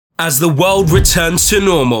As the world returns to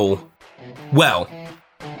normal, well,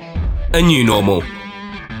 a new normal.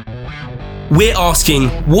 We're asking,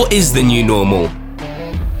 what is the new normal?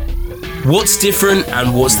 What's different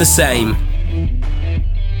and what's the same?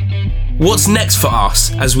 What's next for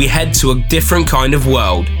us as we head to a different kind of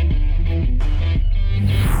world?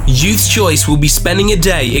 Youth's Choice will be spending a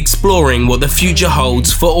day exploring what the future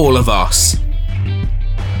holds for all of us.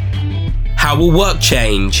 How will work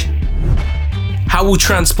change? How will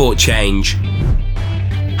transport change?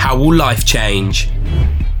 How will life change?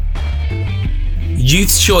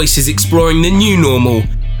 Youth's Choice is exploring the new normal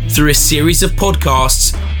through a series of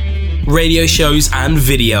podcasts, radio shows and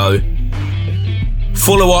video.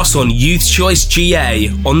 Follow us on Youth's Choice GA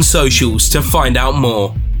on socials to find out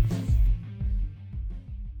more.